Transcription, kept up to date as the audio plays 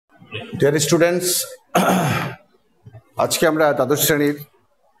Dear students, আজকে আমরা দ্বাদশ শ্রেণীর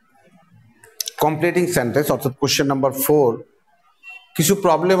কমপ্লিটিং সেন্টেন্স অর্থাৎ কোশ্চেন নাম্বার 4 কিছু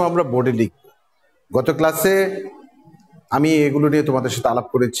প্রবলেম আমরা বোর্ডে লিখব। গত ক্লাসে আমি এগুলো নিয়ে তোমাদের সাথে আলাপ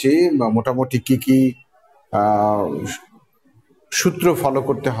করেছি, মোটামুটি কি কি সূত্র ফলো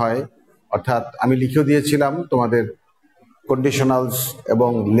করতে হয়, অর্থাৎ আমি লিখেও দিয়েছিলাম তোমাদের কন্ডিশনালস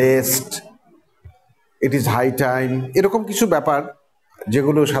এবং least, it is high time, এরকম কিছু ব্যাপার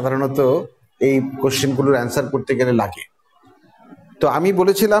যেগুলো সাধারণত এই কোশ্চেনগুলোর অ্যান্সার করতে গেলে লাগে। তো আমি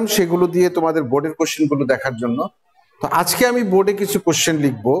বলেছিলাম সেগুলো দিয়ে তোমাদের বোর্ডের কোশ্চেনগুলো দেখার জন্য। তো আজকে আমি বোর্ডে কিছু কোশ্চেন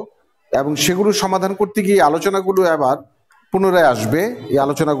লিখব এবং সেগুলো সমাধান করতে গিয়ে আলোচনাগুলো আবার পুনরায় আসবে। এই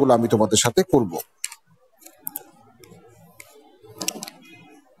আলোচনাগুলো আমি তোমাদের সাথে করব।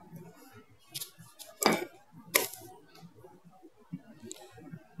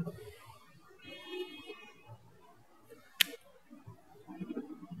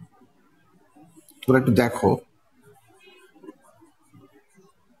 তোমরা একটু দেখো,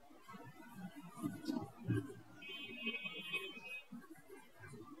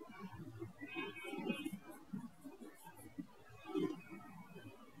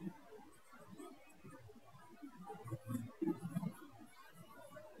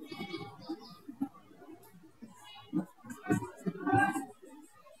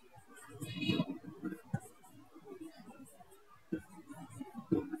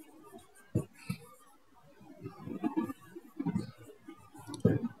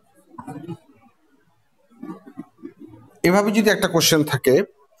 এভাবে যদি একটা কোশ্চেন থাকে,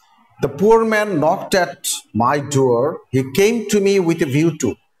 the poor man knocked at my door, he came to me with a view to.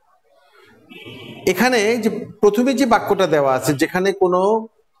 এখানে যে প্রথমে যে বাক্যটা দেওয়া আছে, যেখানে কোনো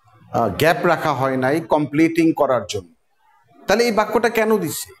গ্যাপ রাখা হয় নাই কমপ্লিটিং করার জন্য, তাহলে এই বাক্যটা কেন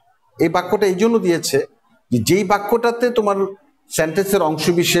দিচ্ছে? এই বাক্যটা এই জন্য দিয়েছে যে যেই বাক্যটাতে তোমার সেন্টেন্সের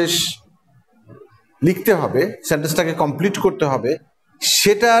অংশবিশেষ লিখতে হবে, সেন্টেন্সটাকে কমপ্লিট করতে হবে,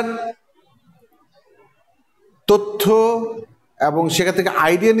 সেটার তথ্য এবং সেখান থেকে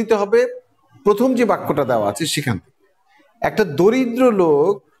আইডিয়া নিতে হবে। প্রথম যে বাক্যটা দেওয়া আছে সেখান থেকে, একটা দরিদ্র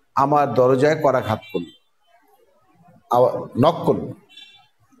লোক আমার দরজায় করাঘাত করলো, নক করলো,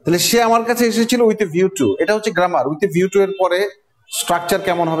 তাহলে সে আমার কাছে এসেছিল উইথ এ ভিউ টু। এটা হচ্ছে grammar. With a view to এর পরে স্ট্রাকচার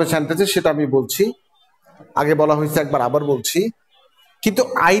কেমন হবে সেন্টেন্সে সেটা আমি বলছি, আগে বলা হয়েছে একবার, আবার বলছি। কিন্তু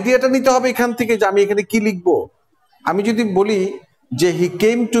আইডিয়াটা নিতে হবে এখান থেকে যে আমি এখানে কি লিখবো। আমি যদি বলি যে হি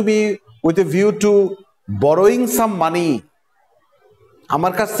came to me with a view to borrowing সাম মানি,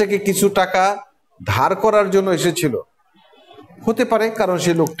 আমার কাছ থেকে কিছু টাকা ধার করার জন্য এসেছিল, হতে পারে কারণ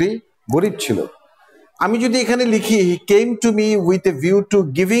সে লোকটি গরিব ছিল। আমি যদি এখানে লিখি হি came to me with a view to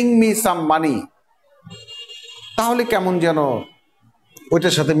giving me some মানি, তাহলে কেমন যেন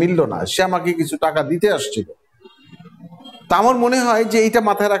ওইটার সাথে মিলল না। সে আমাকে কিছু টাকা দিতে আসছিল। তা আমার মনে হয় যে এইটা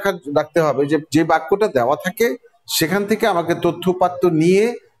মাথায় রাখতে হবে যে যে বাক্যটা দেওয়া থাকে সেখান থেকে আমাকে তথ্যপাত্র নিয়ে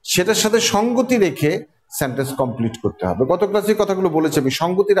সেটার সাথে সঙ্গতি রেখে সেন্টেন্স কমপ্লিট করতে হবে। গত ক্লাসে কথাগুলো বলেছি আমি,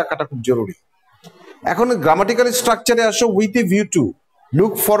 সঙ্গতি রাখাটা খুব জরুরি। এখন গ্রামাটিক্যাল স্ট্রাকচারে আসো, with a view to,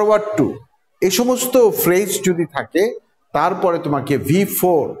 look forward to, এই সমস্ত ফ্রেজ যদি থাকে তারপরে তোমাকে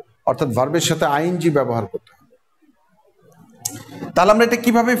V4 অর্থাৎ ভার্বের সাথে আইএনজি ব্যবহার করতে হবে। তাহলে আমরা এটা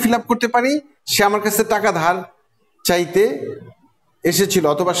কিভাবে ফিল আপ করতে পারি? সে আমার কাছে টাকা ধার চাইতে এসেছিল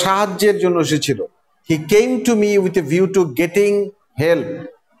অথবা সাহায্যের জন্য এসেছিল। হি came to me with a view to getting help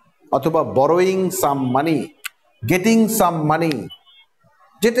অথবা বরোয়িং সাম মানি, গেটিং সাম মানি,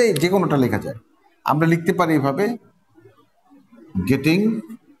 যেটাই যে কোনোটা লেখা যায়। আমরা লিখতে পারি এভাবে, গেটিং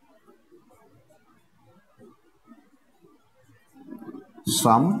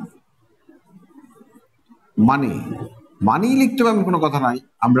সাম মানি। মানি লিখতে পারি কোনো কথা নাই,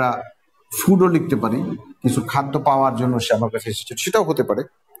 আমরা ফুডও লিখতে পারি, কিছু খাদ্য পাওয়ার জন্য সে আমার কাছে এসেছিল, সেটাও হতে পারে।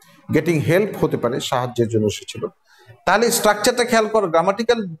 গেটিং হেল্প হতে পারে, সাহায্যের জন্য এসেছিল। তাহলে স্ট্রাকচারটা খেয়াল করো,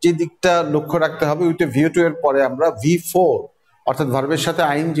 গ্রামাটিক্যাল যে দিকটা লক্ষ্য রাখতে হবে। উইথ ভিউ টু এর পরে আমরা V4 অর্থাৎ ভার্বের সাথে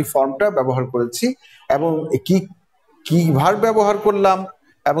আইএনজি ফর্মটা ব্যবহার করেছি এবং কি কি ভার্ব ব্যবহার করলাম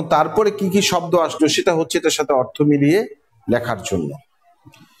এবং তারপরে কি কি শব্দ আসলো সেটা হচ্ছে এটার সাথে অর্থ মিলিয়ে লেখার জন্য।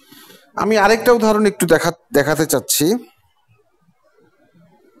 আমি আরেকটা উদাহরণ একটু দেখাতে চাচ্ছি।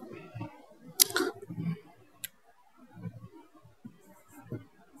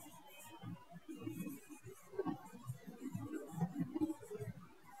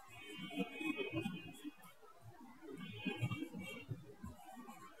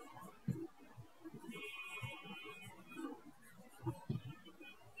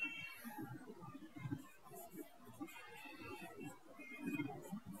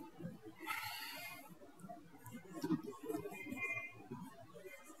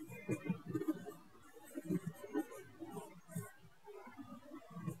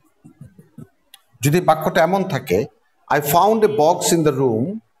 যদি বাক্যটা এমন থাকে, I found a box in the room,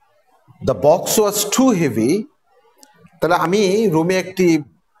 the box was two heavy, তাহলে আমি রুমে একটি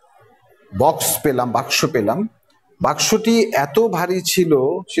বক্স পেলাম, বাক্স পেলাম, বাক্সটি এত ভারী ছিল,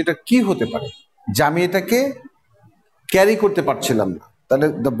 সেটা কি হতে পারে যে আমি এটাকে ক্যারি করতে পারছিলাম না। তাহলে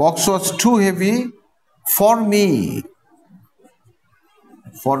the box was two heavy for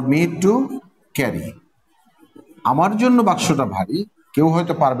me to carry. আমার জন্য বাক্সটা ভারী, কেউ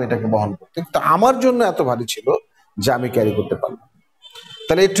হয়তো পারবে এটাকে বহন করতে, তো আমার জন্য এত ভারী ছিল যে আমি ক্যারি করতে পারলাম।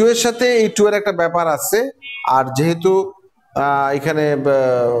 তাহলে এই টু এর সাথে এই টু এর একটা ব্যাপার আছে। আর যেহেতু এখানে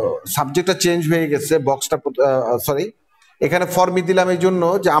সাবজেক্টটা চেঞ্জ হয়ে গেছে, বক্সটা সরি এখানে ফর মি দিলাম এই জন্য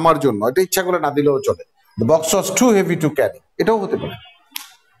যে আমার জন্য, এটা ইচ্ছা করে না দিলেও চলে। The box was two heavy to carry, এটাও হতে পারে,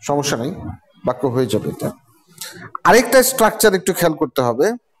 সমস্যা নেই, বাক্য হয়ে যাবে এটা। আরেকটা স্ট্রাকচার একটু খেয়াল করতে হবে,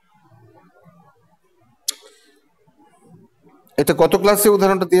 এটা গত ক্লাসে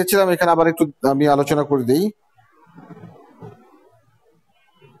উদাহরণটা দিয়েছিলাম, এখানে আবার একটু আমি আলোচনা করে দিই।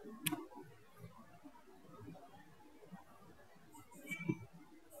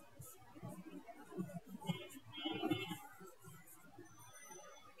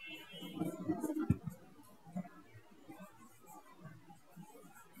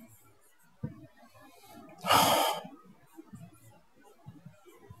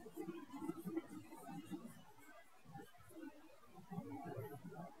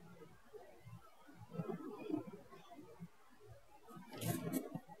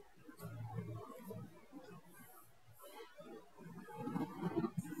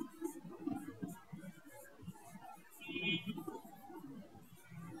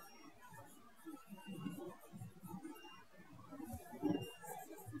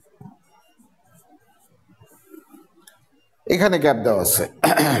 এখানে গ্যাপ দেওয়া আছে,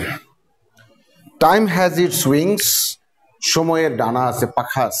 টাইম হ্যাজ ইটস উইংস, সময়ের ডানা আছে,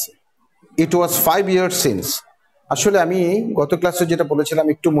 পাখা আছে। ইট ওয়াজ 5 years সিন্স। আসলে আমি গত ক্লাসে যেটা বলেছিলাম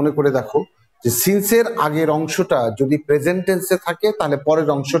একটু মনে করে দেখো, যে সিন্সের আগের অংশটা যদি প্রেজেন্ট টেন্সে থাকে তাহলে পরের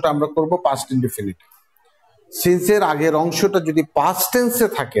অংশটা আমরা করব পাস্ট ইনডিফিনিট। সিন্সের আগের অংশটা যদি পাস্ট টেন্সে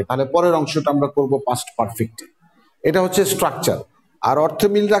থাকে তাহলে পরের অংশটা আমরা করব পাস্ট পারফেক্ট। এটা হচ্ছে স্ট্রাকচার। আর অর্থ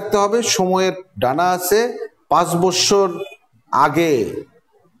মিল রাখতে হবে, সময়ের ডানা আছে, 5 বছর আগে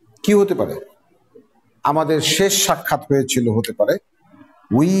কি হতে পারে, আমাদের শেষ সাক্ষাৎ হয়েছিল, হতে পারে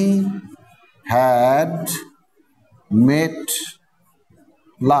উই হ্যাড মেট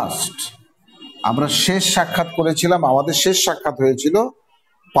লাস্ট, আমরা শেষ সাক্ষাৎ করেছিলাম, আমাদের শেষ সাক্ষাৎ হয়েছিল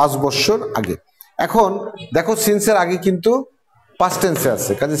 5 বছর আগে। এখন দেখো সিন্সের আগে কিন্তু পাস্ট টেন্সে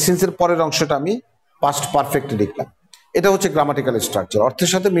আছে, কাজে সিন্সের পরের অংশটা আমি পাস্ট পারফেক্টে লিখলাম। এটা হচ্ছে গ্রামাটিক্যাল স্ট্রাকচার, অর্থের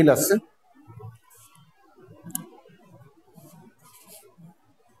সাথে মিল আছে।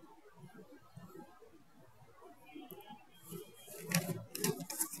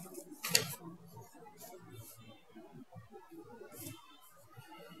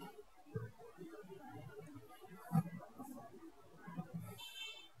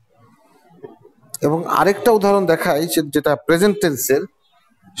 এবং আরেকটা উদাহরণ দেখাই, যেটা প্রেজেন্ট টেন্সের,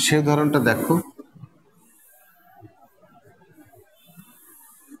 সেই উদাহরণটা দেখো।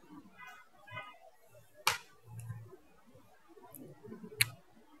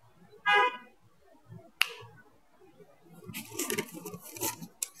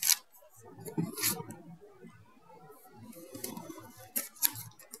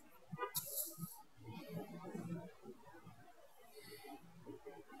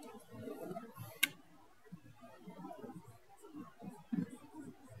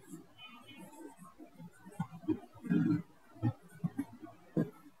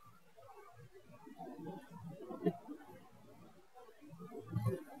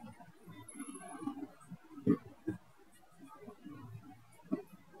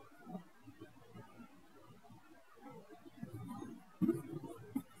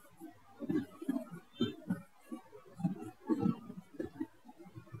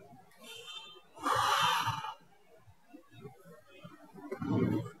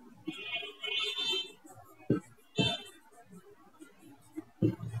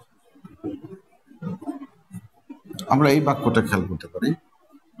 আমরা এই বাক্যটা খেয়াল করতে পারি,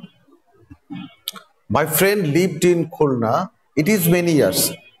 my friend lived in Khulna, it is many years.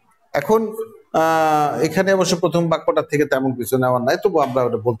 এখন এখানে অবশ্য প্রথম বাক্যটা থেকে তেমন কিছু নেওয়ার নাই, তবু আমরা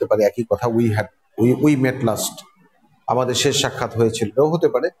ওটা বলতে পারি একই কথা, উই মেট লাস্ট, আমাদের শেষ সাক্ষাৎ হয়েছিল, হতে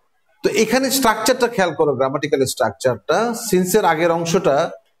পারে। তো এখানে স্ট্রাকচারটা খেয়াল করো, গ্রামাটিক্যাল স্ট্রাকচারটা, সিন্সের আগের অংশটা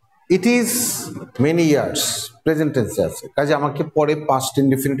it is many years present টেন্সে আছে, কাজে আমাকে পরে পাস্ট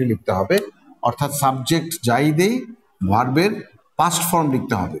ইনডিফিনিট লিখতে হবে, অর্থাৎ সাবজেক্ট যাই দেই ভার্বের পাস্ট ফর্ম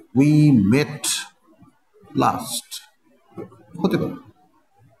লিখতে হবে, উই মেট লাস্ট, হতে পারে।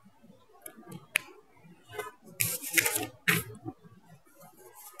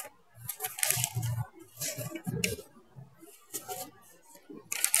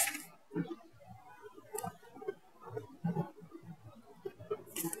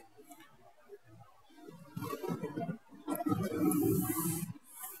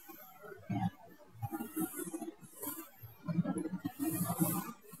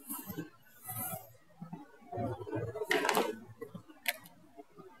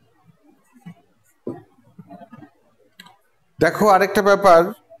 দেখো আরেকটা ব্যাপার,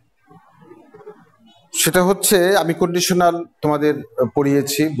 সেটা হচ্ছে আমি কন্ডিশনাল তোমাদের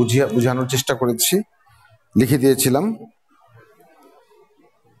পড়িয়েছি, বুঝানোর চেষ্টা করেছি, লিখে দিয়েছিলাম।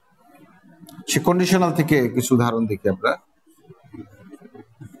 সে কন্ডিশনাল থেকে কিছু উদাহরণ দেখি আমরা।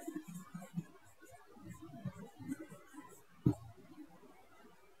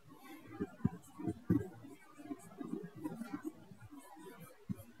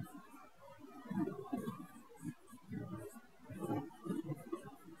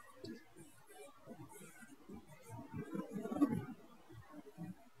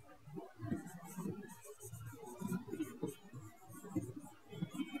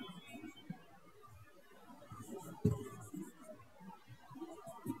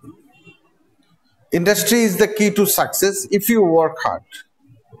 ইন্ডাস্ট্রি ইজ দ্য কি to success if you work hard.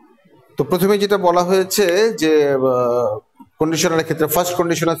 তো প্রথমে যেটা বলা হয়েছে যে কন্ডিশনালের ক্ষেত্রে first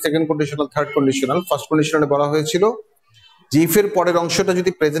conditional, second conditional, third conditional. First কন্ডিশনালে বলা হয়েছিল যে ইফ এর পরের অংশটা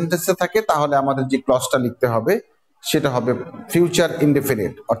যদি প্রেজেন্ট টেন্সে থাকে তাহলে আমাদের যে ক্লজটা লিখতে হবে সেটা হবে ফিউচার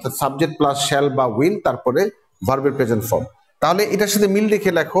ইনডেফিনিট, অর্থাৎ সাবজেক্ট প্লাস শ্যাল বা উইল তারপরে ভার্বের প্রেজেন্ট ফর্ম। তাহলে এটার সাথে মিল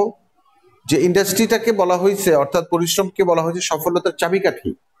রেখে লেখো যে ইন্ডাস্ট্রিটাকে বলা হয়েছে, অর্থাৎ পরিশ্রমকে বলা হয়েছে সফলতার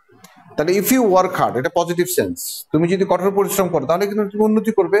চাবিকাঠি। তাহলে ইফ ইউ ওয়ার্ক হার্ড, এটা পজিটিভ সেন্স। তুমি যদি কঠোর পরিশ্রম করো তাহলে কিন্তু তুমি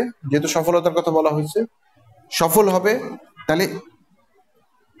উন্নতি করবে, যেহেতু সফলতার কথা বলা হয়েছে, সফল হবে। তাহলে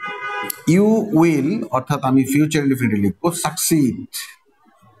ইউ উইল, অর্থাৎ আমি ফিউচার ইনডেফিনিট লিখবো, সাকসিড,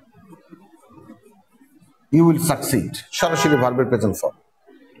 ইউ উইল সাকসিড, সরাসরি ভার্বের present form,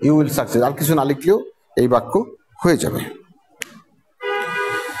 you will succeed. আর কিছু না লিখলেও এই বাক্য হয়ে যাবে।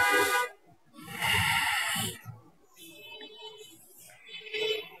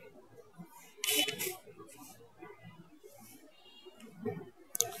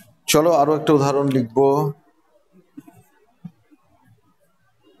 চলো আরো একটা উদাহরণ লিখবো।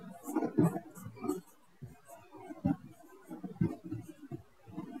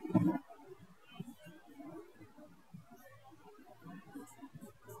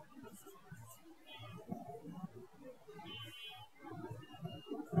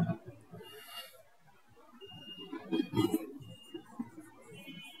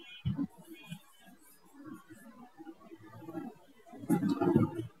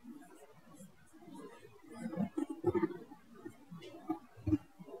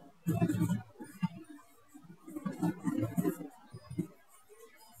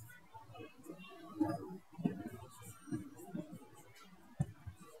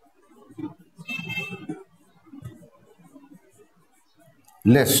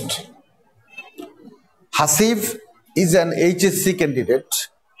 List. Hasib is an HSC candidate.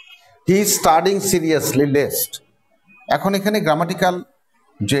 He is studying seriously. List. এখন এখানে গ্রামাটিক্যাল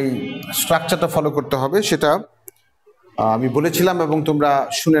যেই স্ট্রাকচারটা ফলো করতে হবে সেটা আমি বলেছিলাম এবং তোমরা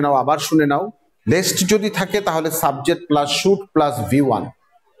শুনে নাও, আবার শুনে নাও। লিস্ট যদি থাকে তাহলে subject plus should plus V1,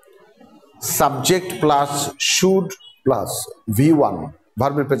 subject plus should plus V1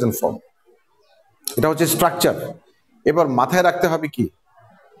 ভার্বের প্রেজেন্ট ফর্ম। এটা হচ্ছে স্ট্রাকচার। এবার মাথায় রাখতে হবে কি,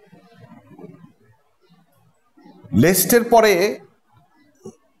 লিস্টের পরে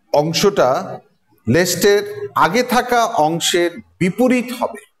অংশটা লিস্টের আগে থাকা অংশের বিপরীত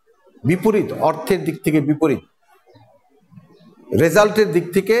হবে, বিপরীত অর্থের দিক থেকে বিপরীত, রেজাল্টের দিক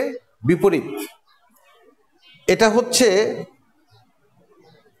থেকে বিপরীত। এটা হচ্ছে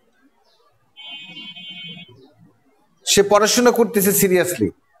সে পড়াশোনা করতেছে সিরিয়াসলি,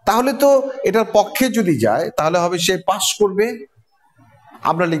 তাহলে তো এটার পক্ষে যদি যায় তাহলে হবে সে পাস করবে,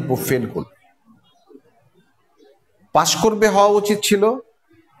 আমরা লিখবো ফেল করবে। পাস করবে হওয়া উচিত ছিল,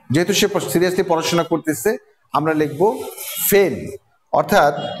 যেহেতু সে সিরিয়াসলি পড়াশোনা করতেছে আমরা লিখবো ফেল।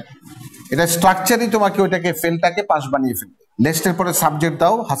 অর্থাৎ এটা স্ট্রাকচারই তোমাকে ওইটাকে ফেলটাকে পাস বানিয়ে ফেলবে। লিস্টের পরে সাবজেক্ট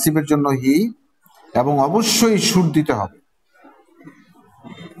দাও, হাসিবের জন্য হি, এবং অবশ্যই শুড দিতে হবে,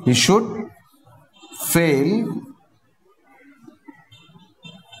 he should fail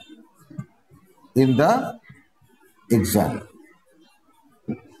in the exam.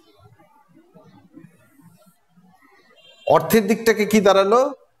 অর্থের দিকটাকে কি দাঁড়ালো,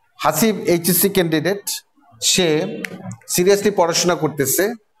 হাসিব এইচএসসি ক্যান্ডিডেট, সে সিরিয়াসলি পড়াশোনা করতেছে,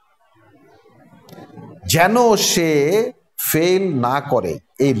 যেন সে ফেল না করে।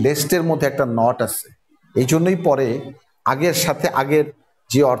 এই লিস্টের মধ্যে একটা নট আছে, এই জন্যই পরে আগের সাথে আগের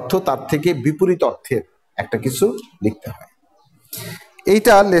যে অর্থ তার থেকে বিপরীত অর্থের একটা কিছু লিখতে হয়।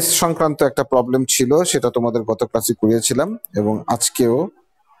 এইটা লিস্ট সংক্রান্ত একটা প্রবলেম ছিল, সেটা তোমাদের গত ক্লাসে করিয়েছিলাম এবং আজকেও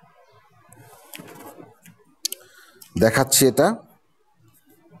দেখাচ্ছি এটা।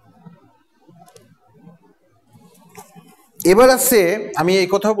 এবার আছে, আমি এই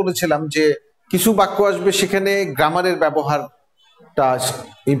কথা বলেছিলাম যে কিছু বাক্য আসবে সেখানে গ্রামারের ব্যবহারটা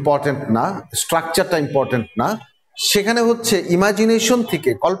ইম্পর্টেন্ট না, স্ট্রাকচারটা ইম্পর্টেন্ট না, সেখানে হচ্ছে ইমাজিনেশন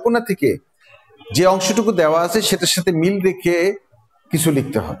থেকে, কল্পনা থেকে যে অংশটুকু দেওয়া আছে সেটার সাথে মিল রেখে কিছু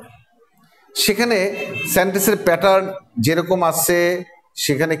লিখতে হবে। সেখানে সেন্টেন্সের প্যাটার্ন যেরকম আছে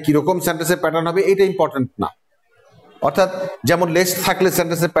সেখানে কিরকম সেন্টেন্সের প্যাটার্ন হবে এটা ইম্পর্টেন্ট না। অর্থাৎ যেমন লেস্ট থাকলে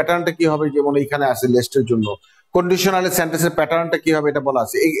সেন্টেন্সের প্যাটার্নটা কি হবে, যেমন এইখানে আছে লেস্টের জন্য। কন্ডিশনালে সেন্টেন্সের প্যাটার্নটা কি হবে এটা বলা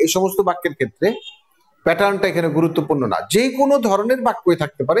আছে। এই সমস্ত বাক্যের ক্ষেত্রে প্যাটার্নটা এখানে গুরুত্বপূর্ণ না, যে কোনো ধরনের বাক্যই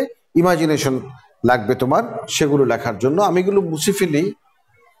থাকতে পারে, ইমাজিনেশন লাগবে তোমার সেগুলো লেখার জন্য। আমি এগুলো মুছে ফেলি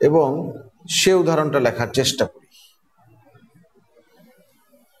এবং সে উদাহরণটা লেখার চেষ্টা করি।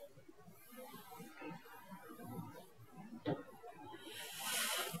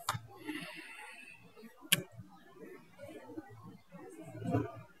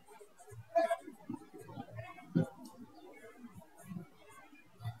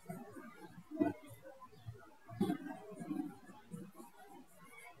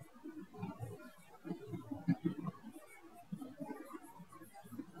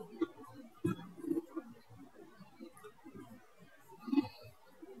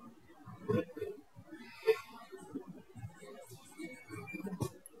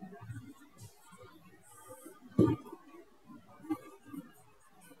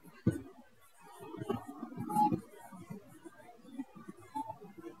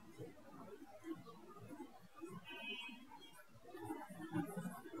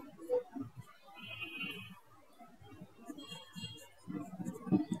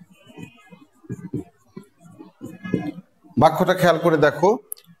 বাক্যটা খেয়াল করে দেখো,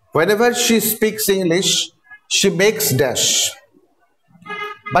 whenever she speaks English she makes dash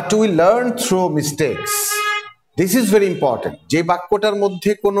but we learn through mistakes. This is very important. যে বাক্যটার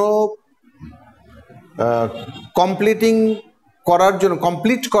মধ্যে কোনো কমপ্লিট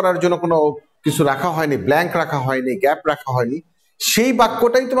করার জন্য কোনো কিছু রাখা হয়নি, ব্ল্যাঙ্ক রাখা হয়নি, গ্যাপ রাখা হয়নি, সেই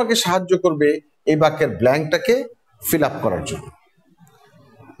বাক্যটাই তোমাকে সাহায্য করবে এই বাক্যের ব্ল্যাঙ্কটাকে ফিল আপ করার জন্য।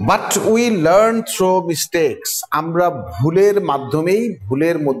 But we learn through mistakes, আমরা ভুলের মাধ্যমেই,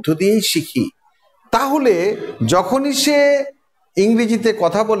 ভুলের মধ্য দিয়েই শিখি। তাহলে যখনই সে ইংরেজিতে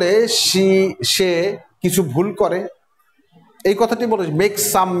কথা বলে সে কিছু ভুল করে, এই কথাটি বলে মেক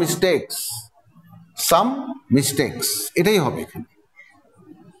সাম মিস্টেকস, এটাই হবে এখানে।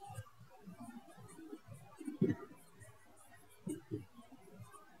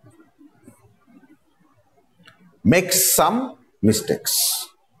 Make some mistakes.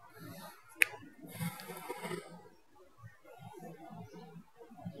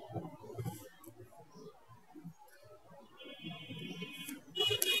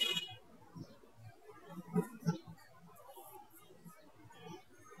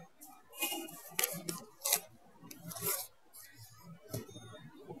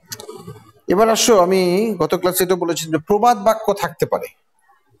 এবার আসো, আমি গত ক্লাসে এটা বলেছি যে প্রবাদ বাক্য থাকতে পারে,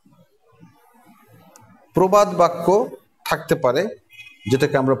 প্রবাদ বাক্য থাকতে পারে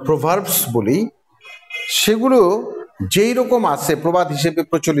যেটাকে আমরা প্রভার্বস বলি। সেগুলো যেই রকম আছে প্রবাদ হিসেবে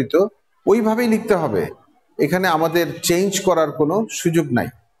প্রচলিত ওইভাবেই লিখতে হবে, এখানে আমাদের চেঞ্জ করার কোনো সুযোগ নাই।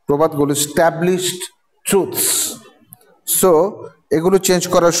 প্রবাদগুলো স্ট্যাবলিশড ট্রুথস, সো এগুলো চেঞ্জ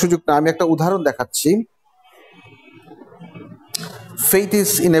করার সুযোগ না। আমি একটা উদাহরণ দেখাচ্ছি। Fate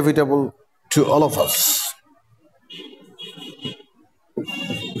is inevitable to all of us.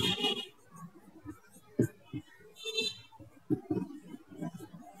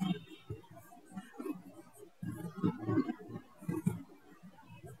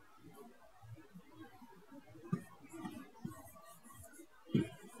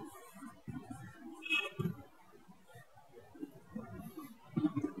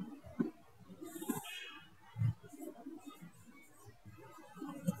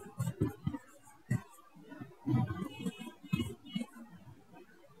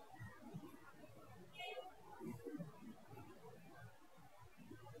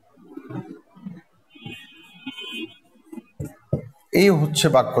 এই হচ্ছে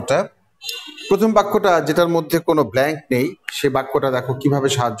বাক্যটা। প্রথম বাক্যটা যেটার মধ্যে কোনো ব্ল্যাঙ্ক নেই, সে বাক্যটা দেখো কিভাবে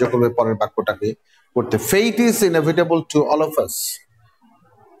সাহায্য করবে পরের বাক্যটাকে করতে। ফেট is inevitable to all of us,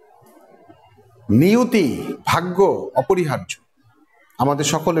 নিয়তি, ভাগ্য অপরিহার্য আমাদের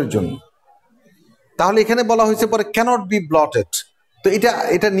সকলের জন্য। তাহলে এখানে বলা হয়েছে পরে ক্যানট বি ব্লটেড। তো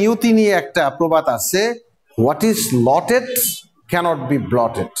এটা নিয়তি নিয়ে একটা প্রবাদ আছে, what is lotted cannot be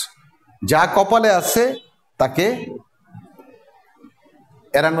blotted, যা কপালে আছে তাকে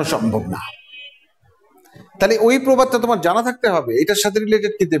এড়ানো সম্ভব না। তাহলে ওই প্রবাদটা তোমার জানা থাকতে হবে, এটার সাথে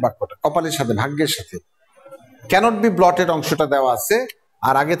রিলেটেড কিন্তু বাক্যটা কপালের সাথে, ভাগ্যের সাথে। ক্যানট বি ব্লটেড অংশটা দেওয়া আছে,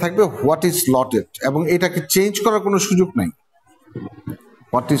 আর আগে থাকবে হোয়াট ইজ লটেড, এবং এটাকে চেঞ্জ করার কোনো সুযোগ নাই।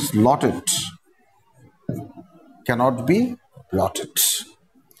 What is lotted cannot be blotted,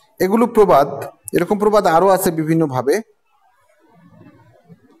 এগুলো প্রবাদ। এরকম প্রবাদ আরো আছে বিভিন্ন ভাবে।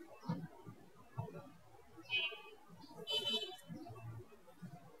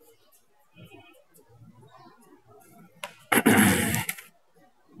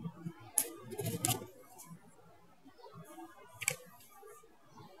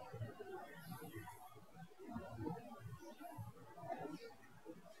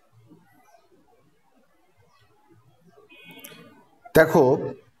 দেখো,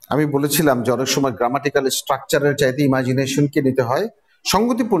 আমি বলেছিলাম যে অনেক সময় গ্রামাটিক্যাল স্ট্রাকচারের চাইতে ইমাজিনেশনকে নিতে হয়,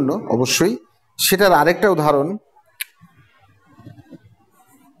 সঙ্গতিপূর্ণ অবশ্যই। সেটার আরেকটা উদাহরণ,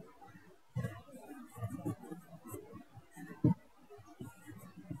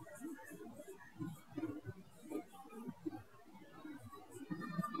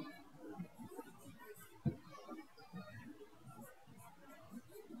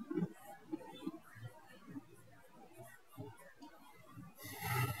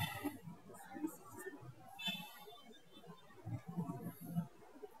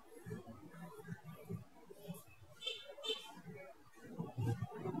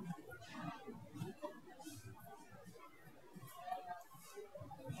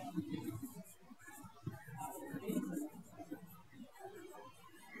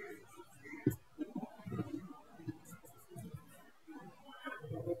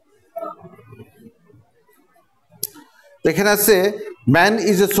 এখানে আছে man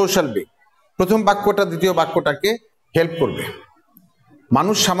is a social being. প্রথম বাক্যটা দ্বিতীয় বাক্যটাকে হেল্প করবে।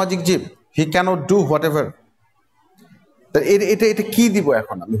 মানুষ সামাজিক জীব, হি ক্যানট ডু হোয়াট এভার। এটা এটা কি দিব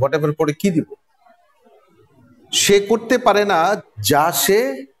এখন আমি, হোয়াট এভার পরে কি দিব? সে করতে পারে না যা সে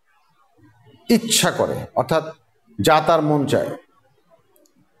ইচ্ছা করে, অর্থাৎ যা তার মন চায়।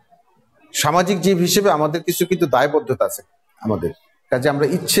 সামাজিক জীব হিসেবে আমাদের কিছু কিন্তু দায়বদ্ধতা আছে আমাদের কাজে, আমরা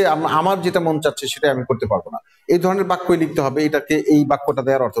ইচ্ছে আমার যেটা মন চাচ্ছে সেটা আমি করতে পারবো না, এই ধরনের বাক্যই লিখতে হবে। এটাকে এই বাক্যটা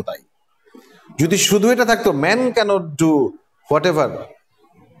দেওয়ার অর্থ তাই। যদি শুধু এটা থাকতো man cannot do what ever,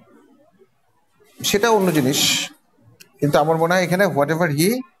 সেটা অন্য জিনিস, কিন্তু আমার মনে হয় এখানে হোয়াট এভার হি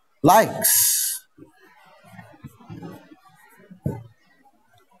লাইকস।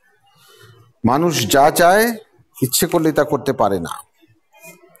 মানুষ যা চায় ইচ্ছে করলে তা করতে পারে না।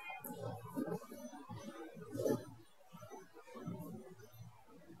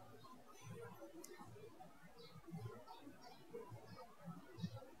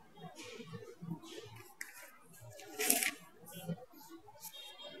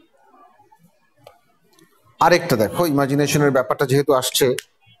 আরেকটা দেখো, ইমাজিনেশনের ব্যাপারটা যেহেতু আসছে,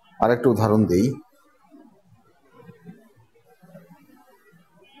 আরেকটা উদাহরণ দেই।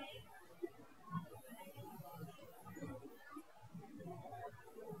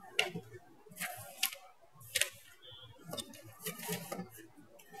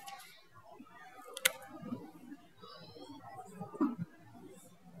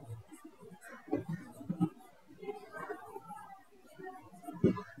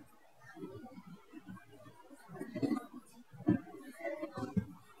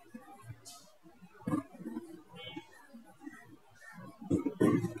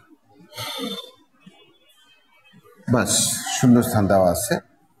 বাস, শূন্যস্থান দেওয়া আছে,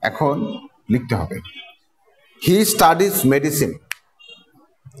 এখন লিখতে হবে হি স্টাডিজ মেডিসিন।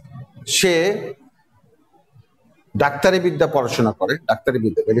 সে ডাক্তারি বিদ্যা পড়াশোনা করে, ডাক্তারি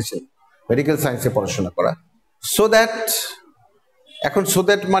বিদ্যা মেডিসিন, মেডিকেল সায়েন্সে পড়াশোনা করা। সো দ্যাট, এখন সো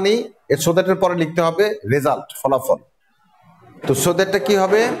দ্যাট মানে সো দ্যাটের পরে লিখতে হবে রেজাল্ট, ফলাফল। তো সো দ্যাটটা কি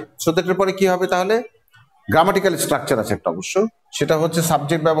হবে, সো দ্যাটের পরে কি হবে? তাহলে গ্রামাটিক্যাল স্ট্রাকচার আছে একটা অবশ্য, সেটা হচ্ছে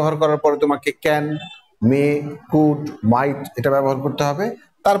সাবজেক্ট ব্যবহার করার পরে তোমাকে ক্যান, মে, কুড, মাইট এটা ব্যবহার করতে হবে,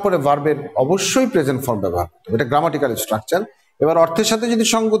 তারপরে ভার্বের অবশ্যই প্রেজেন্ট ফর্ম ব্যবহার করতে হবে। এটা গ্রামাটিক্যাল স্ট্রাকচার। এবার অর্থের সাথে যদি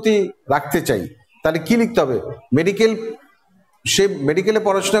সঙ্গতি রাখতে চাই তাহলে কি লিখতে হবে? মেডিকেল, সে মেডিকেলে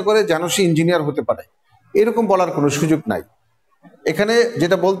পড়াশোনা করে যেন সে ইঞ্জিনিয়ার হতে পারে, এরকম বলার কোনো সুযোগ নাই। এখানে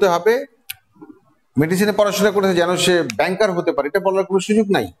যেটা বলতে হবে, মেডিসিনে পড়াশোনা করেছে যেন সে ব্যাংকার হতে পারে, এটা বলার কোনো সুযোগ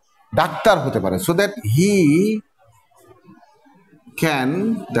নাই, ডাক্তার হতে পারে। সো দ্যাট হি ক্যান,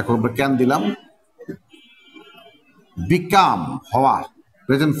 দেখো ক্যান দিলাম, বিকাম হওয়া,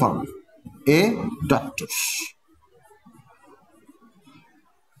 present form, a doctor.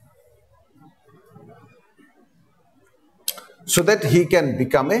 So that he can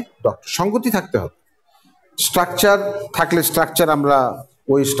become a doctor. সঙ্গতি থাকতে হবে, স্ট্রাকচার থাকলে স্ট্রাকচার আমরা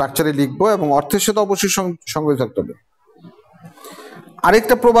ওই স্ট্রাকচারে লিখবো, এবং অর্থের সাথে অবশ্যই সঙ্গতি থাকতে হবে।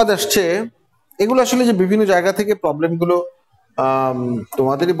 আরেকটা প্রবাদ আসছে, এগুলো আসলে যে বিভিন্ন জায়গা থেকে প্রবলেমগুলো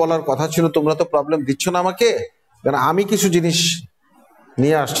তোমাদেরই বলার কথা ছিল, তোমরা তো প্রবলেম দিচ্ছ না আমাকে, কারণ আমি কিছু জিনিস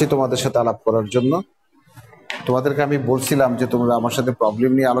নিয়ে আসছি তোমাদের সাথে আলাপ করার জন্য। তোমাদেরকে আমি বলছিলাম যে তোমরা আমার সাথে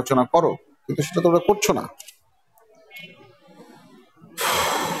প্রবলেম নিয়ে আলোচনা করো, কিন্তু সেটা তোমরা করছো না।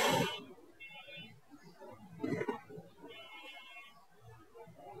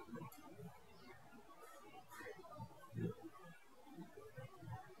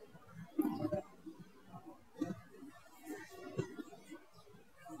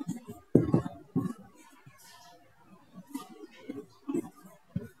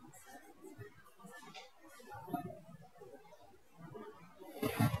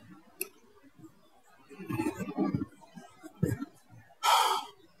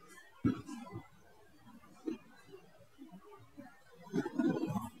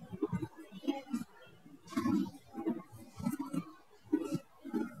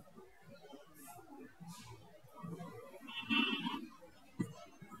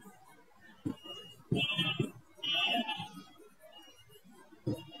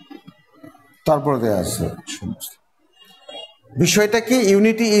 তারপরে দেয়া আছে বিষয়টা কি,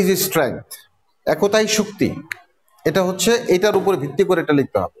 ইউনিটি ইজ স্ট্রেংথ, একতাই শক্তি। এটা হচ্ছে এটার উপর ভিত্তি করে এটা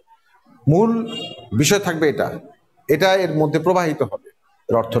লিখতে হবে, মূল বিষয় থাকবে এটা, এটা এর মধ্যে প্রবাহিত হবে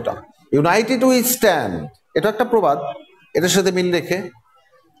এর অর্থটা। ইউনাইটেড উই স্ট্যান্ড, এটা একটা প্রবাদ, এটার সাথে মিল রেখে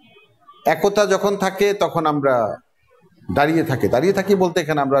একতা যখন থাকে তখন আমরা দাঁড়িয়ে থাকি বলতে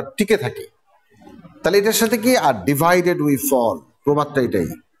এখানে আমরা টিকে থাকি। তাহলে এটার সাথে কি, আর ডিভাইডেড উই ফল, প্রবাদটা এটাই,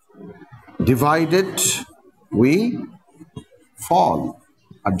 ডিভাইডেড উই ফল।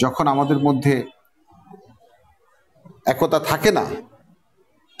 আর যখন আমাদের মধ্যে একতা থাকে না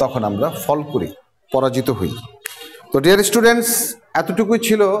তখন আমরা ফল করি, পরাজিত হই। তো ডিয়ার স্টুডেন্টস, এতটুকুই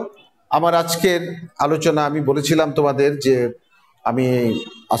ছিল আমার আজকের আলোচনা। আমি বলেছিলাম তোমাদের যে আমি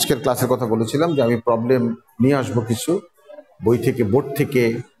আজকের ক্লাসের কথা বলেছিলাম যে আমি প্রবলেম নিয়ে আসবো কিছু বই থেকে, বোর্ড থেকে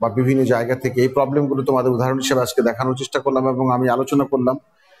বা বিভিন্ন জায়গা থেকে। এই প্রবলেমগুলো তোমাদের উদাহরণ হিসেবে আজকে দেখানোর চেষ্টা করলাম এবং আমি আলোচনা করলাম।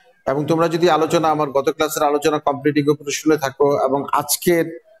 এবং তোমরা যদি আলোচনা, আমার গত ক্লাসের আলোচনা কমপ্লিটিং উপরে শুনে থাকো এবং আজকের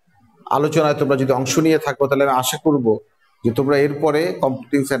আলোচনায় তোমরা যদি অংশ নিয়ে থাকো, তাহলে আমি আশা করব যে তোমরা এরপরে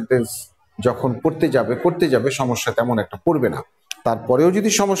কমপ্লিটিং সেন্টেন্স যখন করতে যাবে সমস্যা তেমন একটা পড়বে না। তারপরেও যদি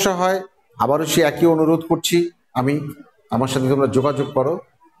সমস্যা হয়, আবারও সে একই অনুরোধ করছি আমি, আমার সাথে তোমরা যোগাযোগ করো,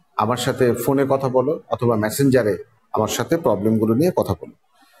 আমার সাথে ফোনে কথা বলো অথবা মেসেঞ্জারে আমার সাথে প্রবলেমগুলো নিয়ে কথা বলো।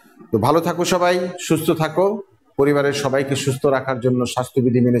 তো ভালো থাকো সবাই, সুস্থ থাকো, পরিবারের সবাইকে সুস্থ রাখার জন্য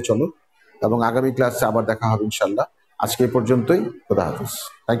স্বাস্থ্যবিধি মেনে চলো এবং আগামী ক্লাসে আবার দেখা হবে ইনশাল্লাহ। আজকে এই পর্যন্তই, খোদা হাফেজ,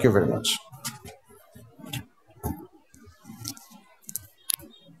 থ্যাংক ইউ ভেরি মাচ।